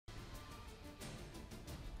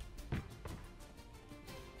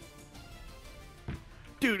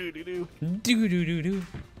Do do do do. Do do do do.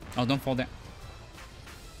 Oh, don't fall down.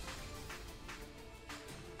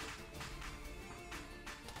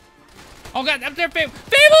 Oh god, up there, Fable!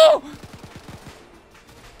 Fable!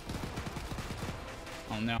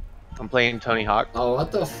 Oh no. I'm playing Tony Hawk. Oh,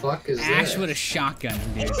 what the fuck is Ash this? with a shotgun,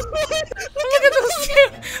 dude. Look at those two!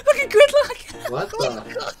 Look at Gridlock! What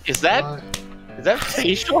the? Is that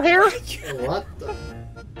facial hair? What the?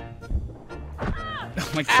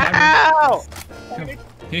 Oh my god. Ow! Can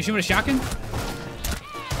you shoot with a shotgun?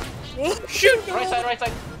 Shoot! Right side, right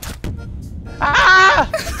side. Ah!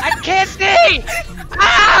 I can't see!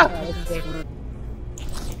 Ah!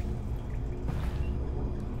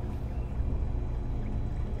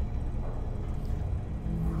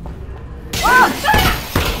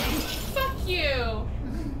 Fuck you!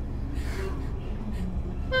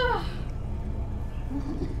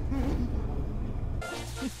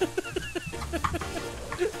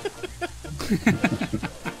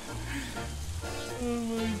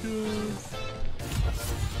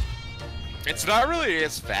 It's not really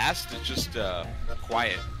as fast, it's just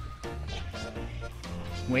quiet.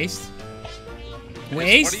 Waste? What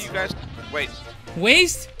Waste? do you guys wait?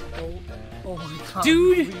 Waste? Oh my god.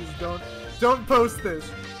 Dude. Please don't post this.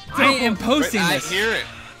 I am posting I this. hear it.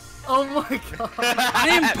 Oh my god. I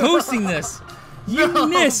am posting this. You No,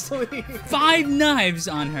 missed please. 5 knives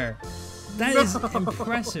on her. That is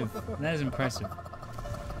impressive. That is impressive.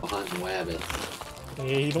 Hunting rabbits. Yeah,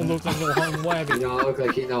 you don't look like no hunting You rabbit. don't look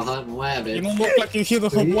like you know hunting rabbits. You don't look like you hear the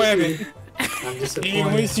hunting rabbit. I'm disappointed. Hey,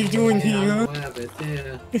 what is you doing here? Hunting rabbits,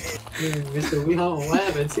 yeah. Yeah, Mister, we hunting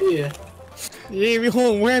rabbits here. Yeah, we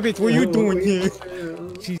hunting rabbit. What you doing here?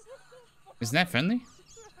 Isn't that friendly?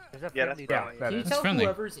 Yeah, that's Can you That's tell friendly.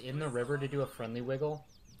 whoever's in the river to do a friendly wiggle?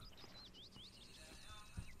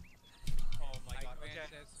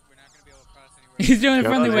 He's doing a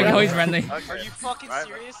friendly wiggle. He's friendly. Are you fucking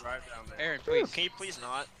serious? Aaron, please. Can you please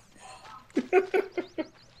not?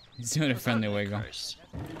 He's doing a friendly wiggle.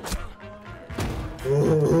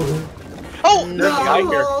 Oh! There's a guy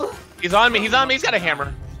here. He's on me, he's on me, he's got a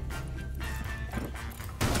hammer.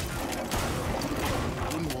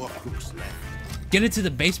 Get it to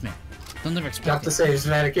the basement. They'll never expect Got it. to say, it's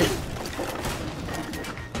Vatican.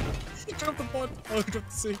 He dropped the ball. Oh, I got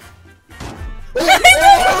to see.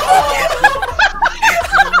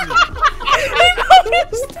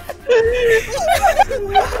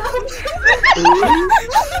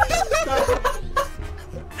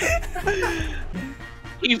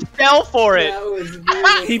 He fell for it. That was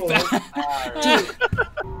He beautiful.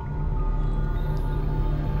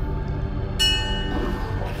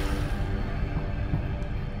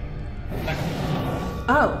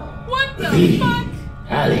 Oh. What the fuck?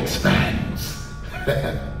 Alyx fans,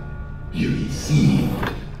 you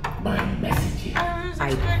received my messages.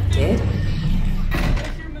 I did?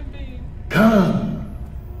 Come,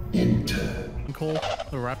 enter. Call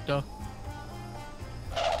the raptor.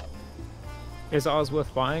 Is ours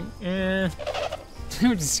worth buying? Eh.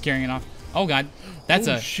 We're just scaring it off. Oh god. That's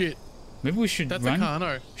oh, a shit. Maybe we should That's run. a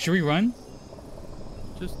Kano. Should we run?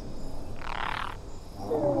 Just.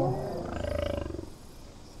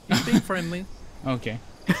 He's being friendly. Okay.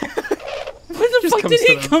 Where the Just fuck comes did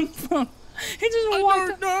he to them. come from? He just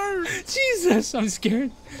walked. No. Jesus, I'm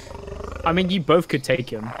scared. I mean, you both could take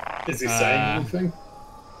him. Is he saying anything?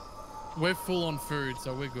 We're full on food,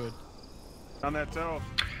 so we're good. On that toe.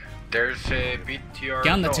 There's a BTR.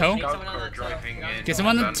 Get on the toe. Driving in. Get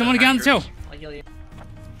someone get on the toe. I'll heal you.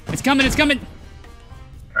 It's coming, it's coming.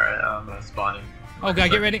 Alright, I'm spawning. Oh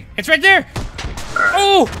god, get ready. It's right there.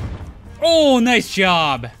 Oh! Oh, nice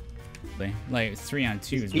job. Like 3 on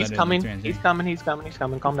 2 is He's better coming, than 3 on 2. he's coming, he's coming, he's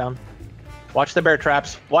coming. Calm down. Watch the bear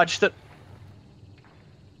traps. Watch the...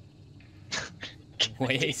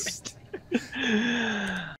 Waste. Waste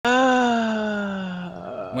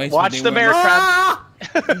Watch what the they bear win. trap.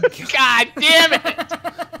 God damn it!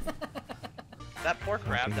 That poor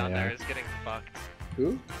crab down there is getting fucked.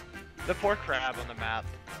 Who? The poor crab on the map.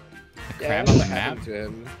 The crab on the map?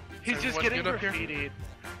 He's just getting graffitied.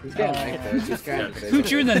 He's getting like that. He's kind of Who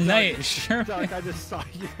drew the knight? Sure. Doc, I just saw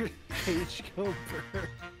your page go burn.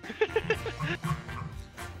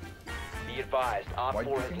 Be advised, Op 4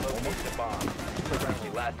 has located the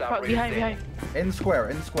bomb. Last operator Behind, standing. behind. In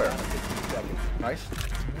square. Nice.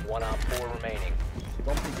 One Op 4 remaining.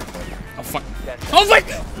 Oh fuck. 10 Oh my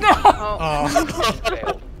no! Oh.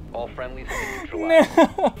 Failed. All friendlies have been neutralized.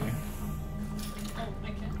 No!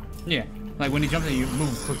 Yeah, like when he jumps in, you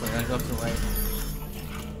move quickly, like left to right.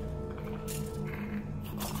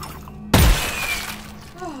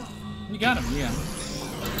 You got him, yeah.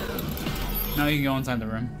 Now you can go inside the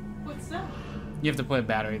room. What's that? You have to put a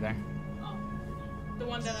battery there. The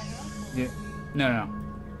one that I have? Yeah. No.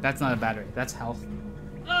 That's not a battery. That's health.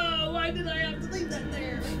 Oh, why did I have to leave that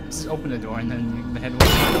there? Just open the door and then the head will.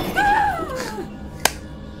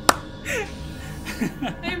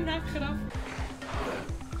 I am not cut off.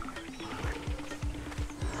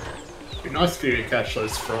 It'd be nice for you to catch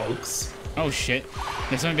those frogs. Oh shit.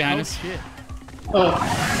 There's someone behind us. Shit. Oh.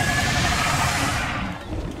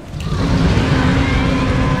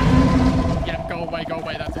 Yeah, go away, go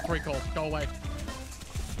away. That's a free call. Go away.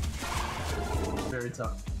 Very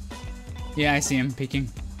tough. Yeah, I see him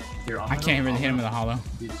peeking. I can't really hit him with a hollow.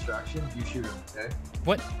 Be distraction. You shoot him, okay?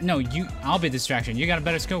 What? No, I'll be distraction. You got a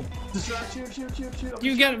better scope. Distraction, shoot.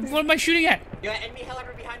 You got. What am I shooting at? You got enemy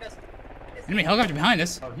helicopter behind us. Enemy helicopter behind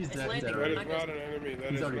us. Oh, he's dead. He's dead. That is not an enemy.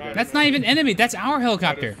 That is not. That's not even enemy. That's our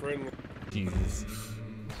helicopter. Jesus.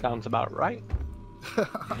 Sounds about right.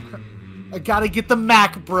 I gotta get the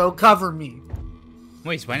Mac, bro. Cover me.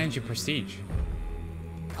 Wait, so why didn't you prestige?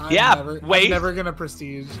 I'm wait. I'm never gonna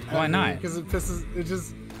prestige. Why not? Because it pisses.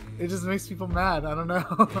 It just makes people mad. I don't know.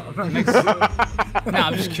 No,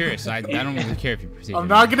 I'm just curious. I don't really care if you prestige. I'm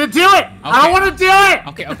not gonna do it. I don't want to do it.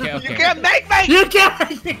 Okay. You can't make me! You can't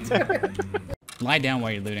make me do it. Lie down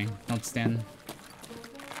while you're looting. Don't stand.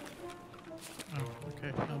 Oh,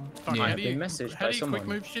 okay. Yeah. How do you, message how by do you someone.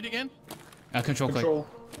 quick move shit again? Control click.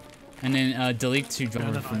 And then delete to jump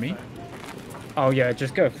over for me. Oh yeah,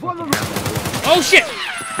 just go. Oh shit!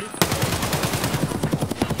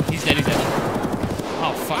 He's dead.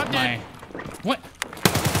 Oh fuck my. What?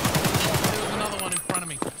 There's another one in front of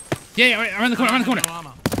me. Yeah, around the corner. No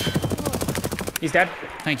armor. He's dead.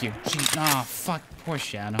 Thank you. Jeez. Oh fuck, poor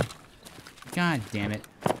Shadow. God damn it.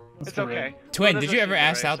 It's okay. Twin, did you ever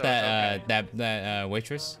ask out that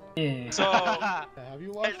waitress? So, Have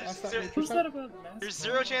you watched there's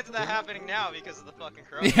zero chance of that happening now because of the fucking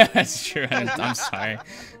corona. Yeah, that's true. I'm sorry.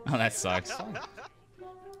 Oh, that sucks.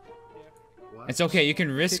 It's okay. You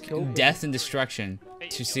can risk death and destruction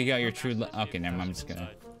to seek out your true. Okay, never mind. I'm just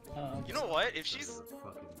gonna. You know what? If she's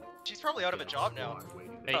probably out of a job now.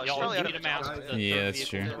 Hey, she's y'all probably out need of to a job. mount Yeah, that's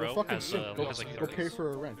true. Fucking shit. Go pay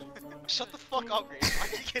for a rent. Shut the fuck up, Grace.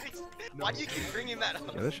 Why do you keep bringing that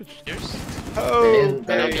up? Yeah, that shit's. Oh,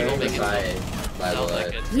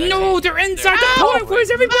 No, they're inside the point.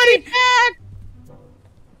 Where's everybody?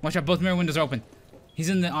 Watch out! Both mirror windows are open. He's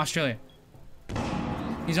in the Australia.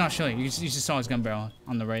 He's in Australia. You just saw his gun barrel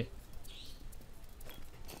on the right.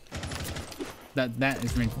 That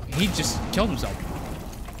is. He just killed himself.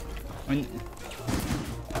 When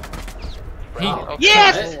he,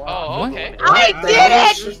 yes! Oh, okay. I did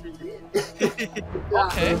it!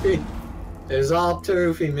 Okay. It was all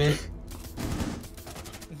turfy, man.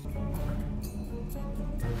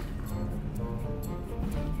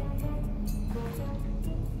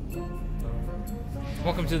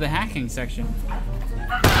 Welcome to the hacking section.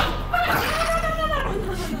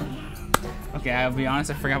 Okay, I'll be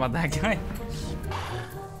honest, I forgot about that guy.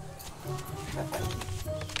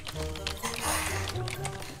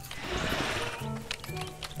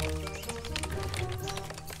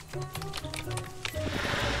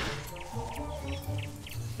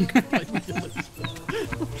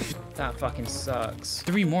 That fucking sucks.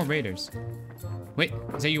 3 more raiders. Wait,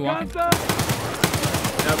 is that you walking? Nope.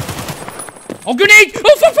 Oh, grenade!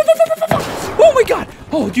 Oh, fuck! Oh my god!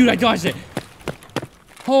 Oh, dude, I dodged it.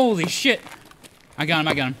 Holy shit. I got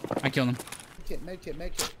him. I killed him. Make it.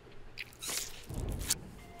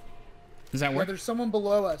 Does that Yeah, work? there's someone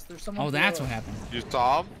below us. Oh, that's what happened. You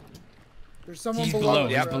saw him? There's someone He's below. below.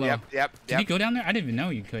 us, He's bro. below. Yep. Did he go down there? I didn't even know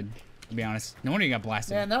you could, to be honest. No wonder you got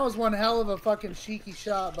blasted. Man, that was one hell of a fucking cheeky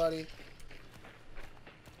shot, buddy.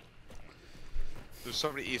 There's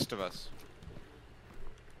somebody east of us.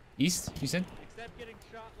 East, you said? Except getting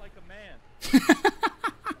shot like a man.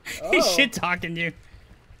 He's shit talking you.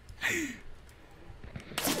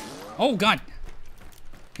 Oh god.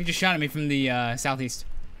 He just shot at me from the southeast.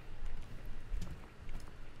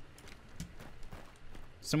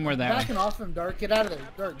 Somewhere that way. Backing off him, Dark. Get out of there.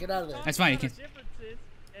 Dark, get out of there. That's fine, you can. Differences,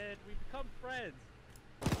 and we become friends.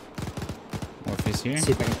 Morpheus here.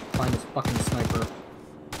 See if I can find this fucking sniper.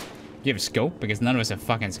 Do you have a scope? Because none of us have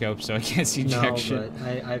fucking scopes, so I can't see jack shit.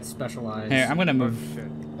 But I've specialized. Here, I'm gonna move.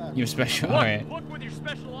 You have special. Alright. Look with your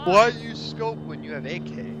special eyes. Why use scope when you have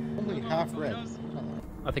AK? Only half red.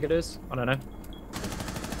 I think it is. I don't know.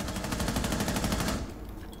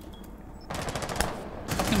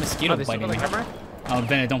 Fucking mosquito biting me. Oh,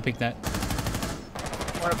 Bennett, don't pick that.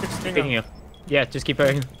 Speaking of. Yeah, just keep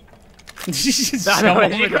going.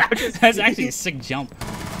 That's actually a sick jump.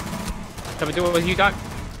 Can we do it with you, Doc?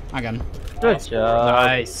 I got him. Good job.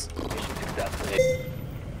 Nice.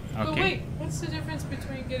 But Okay. wait, what's the difference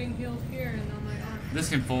between getting healed here and on my arm? This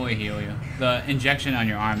can fully heal you. The injection on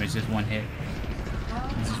your arm is just one hit.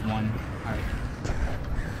 It's just one. Alright.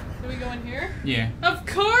 Do we go in here? Yeah. Of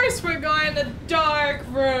course we're going to dark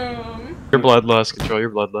room. Your bloodlust. Control your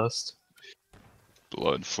bloodlust.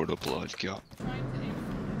 Blood for the blood god.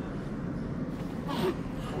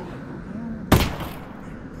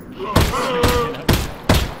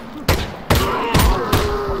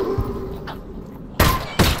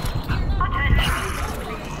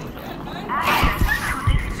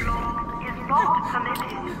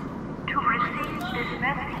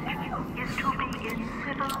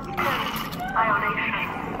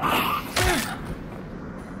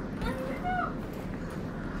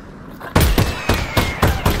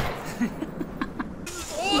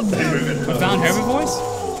 We found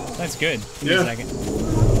herbivores? That's good. Give me a second.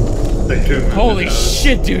 They Holy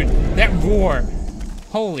shit, dude! That roar!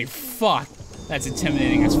 Holy fuck! That's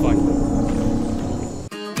intimidating as fuck.